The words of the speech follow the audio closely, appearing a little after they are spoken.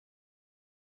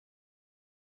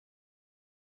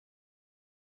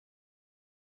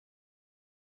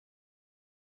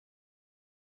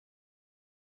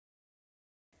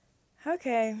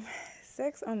Okay,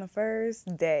 sex on the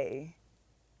first day.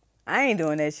 I ain't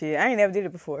doing that shit. I ain't never did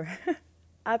it before.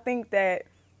 I think that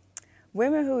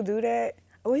women who do that,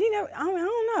 well, I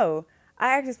don't know.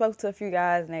 I actually spoke to a few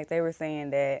guys and they were saying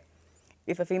that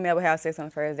if a female would have sex on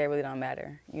the first day, it really don't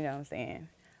matter. You know what I'm saying?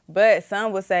 But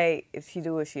some would say if she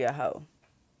do it, she a hoe.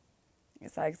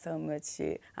 It's like so much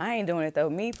shit. I ain't doing it though.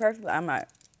 Me personally, I'm not.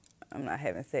 I'm not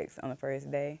having sex on the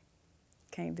first day.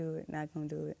 Can't do it. Not gonna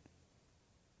do it.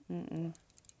 Mm-mm.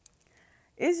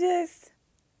 It's just,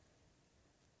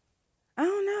 I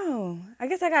don't know. I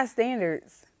guess I got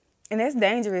standards, and that's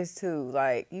dangerous too.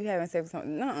 Like you having sex with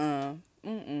something.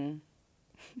 Mm-mm.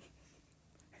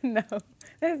 No,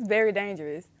 that's very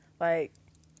dangerous. Like,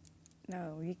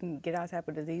 no, you can get all type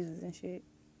of diseases and shit.